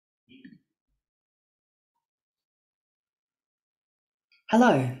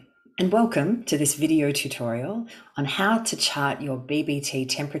Hello, and welcome to this video tutorial on how to chart your BBT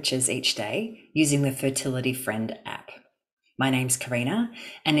temperatures each day using the Fertility Friend app. My name's Karina,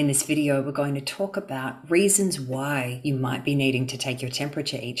 and in this video, we're going to talk about reasons why you might be needing to take your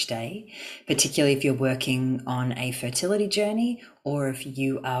temperature each day, particularly if you're working on a fertility journey or if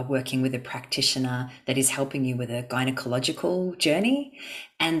you are working with a practitioner that is helping you with a gynecological journey,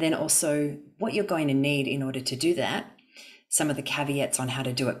 and then also what you're going to need in order to do that, some of the caveats on how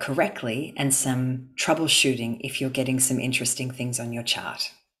to do it correctly, and some troubleshooting if you're getting some interesting things on your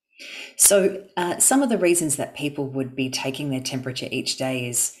chart. So some of the reasons that people would be taking their temperature each day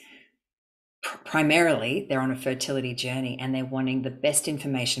is primarily they're on a fertility journey and they're wanting the best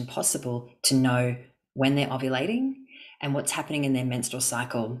information possible to know when they're ovulating and what's happening in their menstrual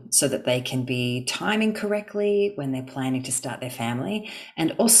cycle so that they can be timing correctly when they're planning to start their family.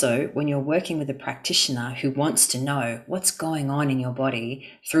 And also when you're working with a practitioner who wants to know what's going on in your body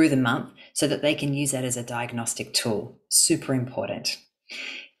through the month so that they can use that as a diagnostic tool. Super important.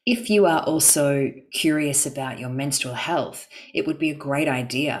 If you are also curious about your menstrual health, it would be a great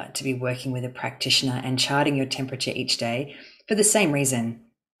idea to be working with a practitioner and charting your temperature each day for the same reason.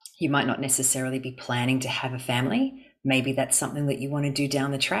 You might not necessarily be planning to have a family. Maybe that's something that you want to do down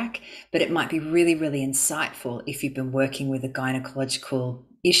the track, but it might be really, really insightful if you've been working with a gynecological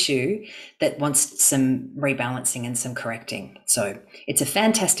issue that wants some rebalancing and some correcting. So it's a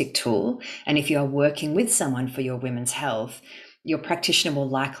fantastic tool. And if you are working with someone for your women's health, your practitioner will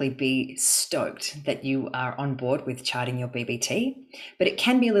likely be stoked that you are on board with charting your BBT, but it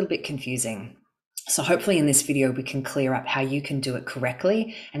can be a little bit confusing. So hopefully in this video, we can clear up how you can do it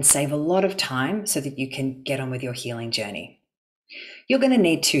correctly and save a lot of time so that you can get on with your healing journey. You're going to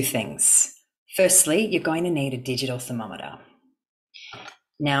need two things. Firstly, you're going to need a digital thermometer.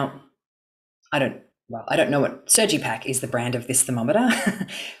 Now, I don't know what Surgipack is the brand of this thermometer.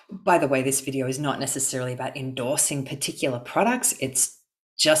 By the way, this video is not necessarily about endorsing particular products. It's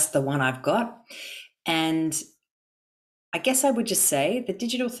just the one I've got. And I guess I would just say the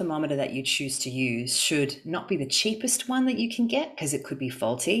digital thermometer that you choose to use should not be the cheapest one that you can get because it could be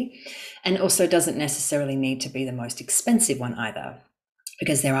faulty, and also doesn't necessarily need to be the most expensive one either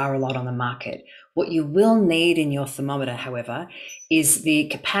because there are a lot on the market. What you will need in your thermometer, however, is the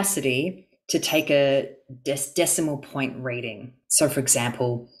capacity to take a decimal point reading. So for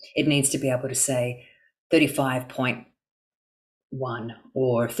example, it needs to be able to say 35.1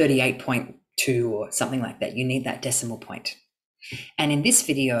 or 38.2 or something like that. You need that decimal point. And in this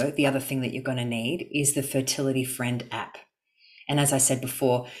video, the other thing that you're going to need is the Fertility Friend app. And as I said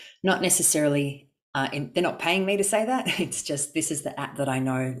before, not necessarily, they're not paying me to say that. It's just, this is the app that I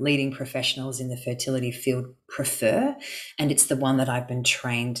know leading professionals in the fertility field prefer. And it's the one that I've been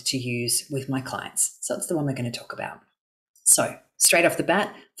trained to use with my clients. So it's the one we're going to talk about. So straight off the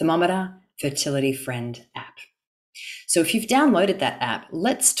bat, thermometer, Fertility Friend app. So if you've downloaded that app,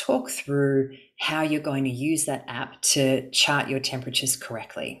 let's talk through how you're going to use that app to chart your temperatures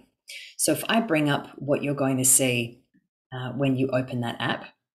correctly. So if I bring up what you're going to see when you open that app,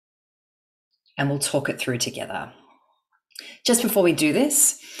 and we'll talk it through together. Just before we do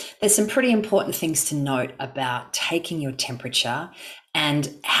this, there's some pretty important things to note about taking your temperature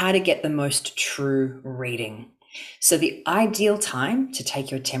and how to get the most true reading. So the ideal time to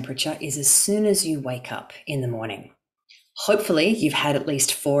take your temperature is as soon as you wake up in the morning. Hopefully you've had at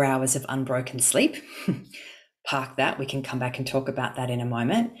least 4 hours of unbroken sleep. Park that, we can come back and talk about that in a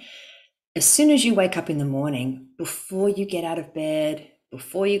moment. As soon as you wake up in the morning, before you get out of bed,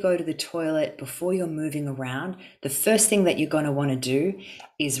 before you go to the toilet, before you're moving around, the first thing that you're going to want to do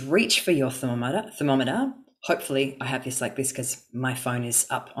is reach for your thermometer. Hopefully I have this like this because my phone is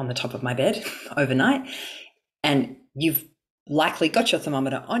up on the top of my bed overnight, and you've likely got your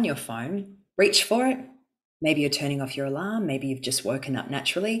thermometer on your phone. Reach for it. Maybe you're turning off your alarm. Maybe you've just woken up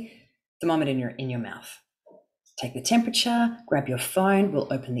naturally. Thermometer in your mouth. Take the temperature, grab your phone.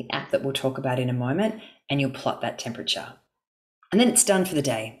 We'll open the app that we'll talk about in a moment, and you'll plot that temperature. And then it's done for the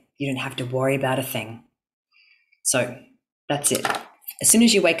day. You don't have to worry about a thing. So that's it. As soon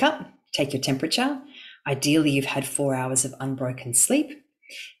as you wake up, take your temperature. Ideally, you've had 4 hours of unbroken sleep.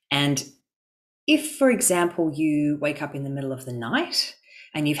 And if, for example, you wake up in the middle of the night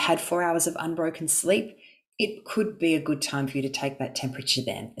and you've had 4 hours of unbroken sleep, it could be a good time for you to take that temperature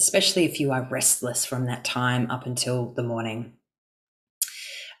then, especially if you are restless from that time up until the morning.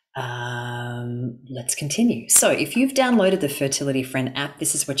 Let's continue. So if you've downloaded the Fertility Friend app,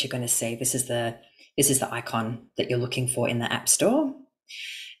 this is what you're going to see. This is the icon that you're looking for in the App Store.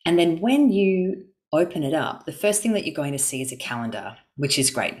 And then when you open it up, the first thing that you're going to see is a calendar, which is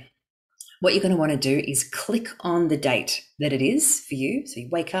great. What you're going to want to do is click on the date that it is for you. So you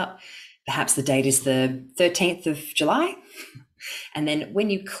wake up, perhaps the date is the 13th of July. And then when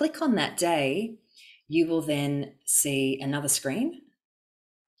you click on that day, you will then see another screen,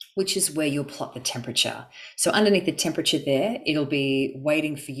 which is where you'll plot the temperature. So underneath the temperature there, it'll be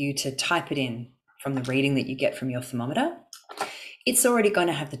waiting for you to type it in from the reading that you get from your thermometer. It's already going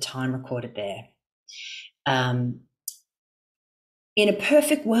to have the time recorded there. In a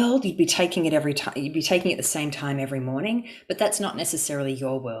perfect world, you'd be taking it every time. You'd be taking it the same time every morning, but that's not necessarily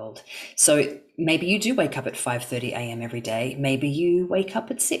your world. So maybe you do wake up at 5:30 a.m. every day. Maybe you wake up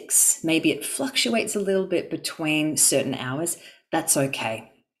at 6. Maybe it fluctuates a little bit between certain hours. That's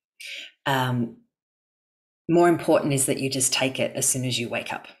okay. More important is that you just take it as soon as you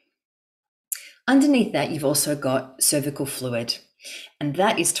wake up. Underneath that, you've also got cervical fluid, and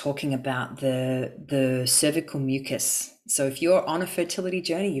that is talking about the cervical mucus. So if you're on a fertility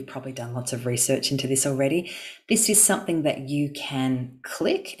journey, you've probably done lots of research into this already. This is something that you can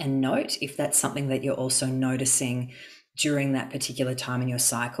click and note if that's something that you're also noticing during that particular time in your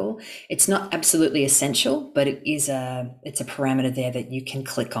cycle. It's not absolutely essential, but it's a parameter there that you can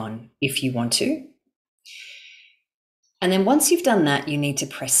click on if you want to. And then once you've done that, you need to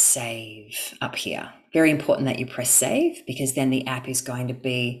press save up here. Very important that you press save, because then the app is going to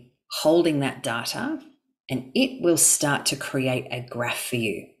be holding that data and it will start to create a graph for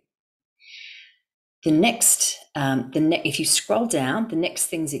you. The next, if you scroll down, the next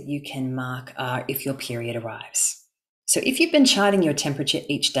things that you can mark are if your period arrives. So if you've been charting your temperature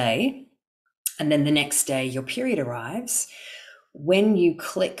each day and then the next day your period arrives, when you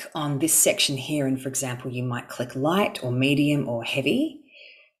click on this section here, and for example, you might click light or medium or heavy,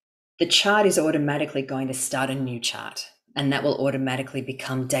 the chart is automatically going to start a new chart, and that will automatically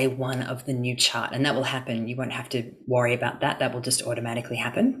become day 1 of the new chart. And that will happen. You won't have to worry about that. That will just automatically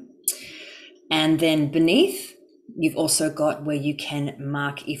happen. And then beneath, you've also got where you can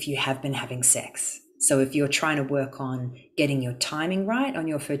mark if you have been having sex. So if you're trying to work on getting your timing right on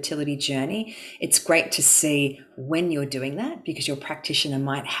your fertility journey, it's great to see when you're doing that, because your practitioner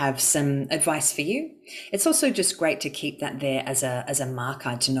might have some advice for you. It's also just great to keep that there as a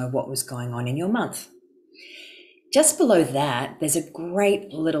marker to know what was going on in your month. Just below that, there's a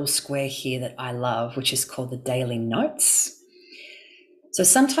great little square here that I love, which is called the daily notes. So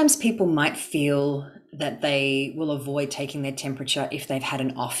sometimes people might feel that they will avoid taking their temperature if they've had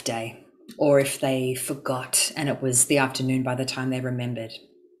an off day, or if they forgot and it was the afternoon by the time they remembered.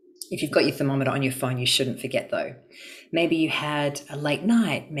 If you've got your thermometer on your phone, you shouldn't forget though. Maybe you had a late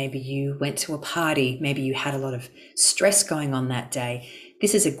night, maybe you went to a party, maybe you had a lot of stress going on that day.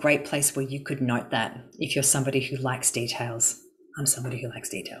 This is a great place where you could note that if you're somebody who likes details. I'm somebody who likes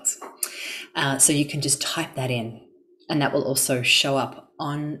details. So you can just type that in, and that will also show up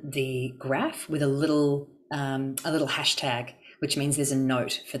on the graph with a little hashtag, which means there's a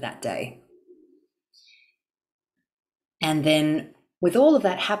note for that day. And then with all of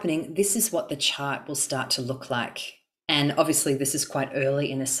that happening, this is what the chart will start to look like. And obviously this is quite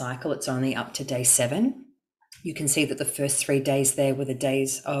early in the cycle. It's only up to day 7. You can see that the first 3 days there were the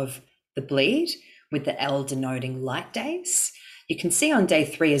days of the bleed, with the L denoting light days. You can see on day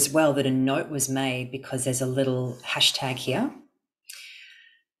 3 as well that a note was made because there's a little hashtag here.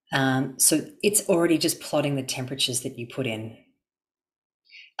 So it's already just plotting the temperatures that you put in.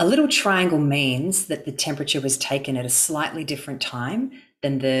 A little triangle means that the temperature was taken at a slightly different time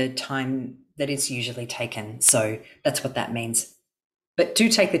than the time that it's usually taken. So that's what that means. But do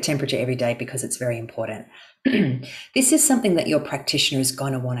take the temperature every day because it's very important. This is something that your practitioner is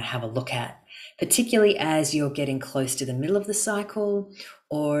going to want to have a look at, particularly as you're getting close to the middle of the cycle,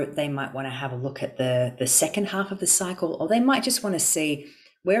 or they might want to have a look at the second half of the cycle, or they might just want to see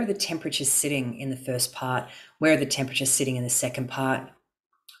where are the temperatures sitting in the first part, where are the temperatures sitting in the second part.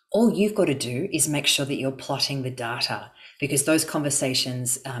 All you've got to do is make sure that you're plotting the data, because those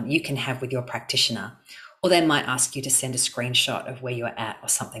conversations you can have with your practitioner, or they might ask you to send a screenshot of where you're at or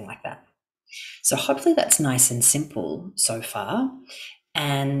something like that. So hopefully that's nice and simple so far,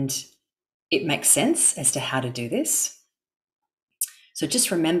 and it makes sense as to how to do this. So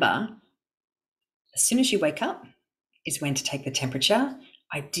just remember, as soon as you wake up is when to take the temperature.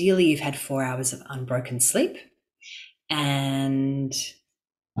 Ideally, you've had 4 hours of unbroken sleep, and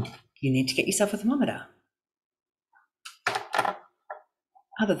you need to get yourself a thermometer.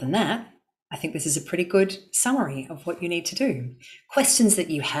 Other than that, I think this is a pretty good summary of what you need to do. Questions that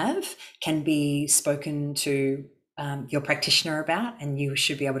you have can be spoken to your practitioner about, and you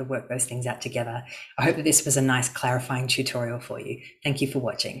should be able to work those things out together. I hope that this was a nice clarifying tutorial for you. Thank you for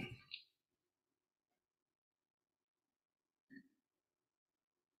watching.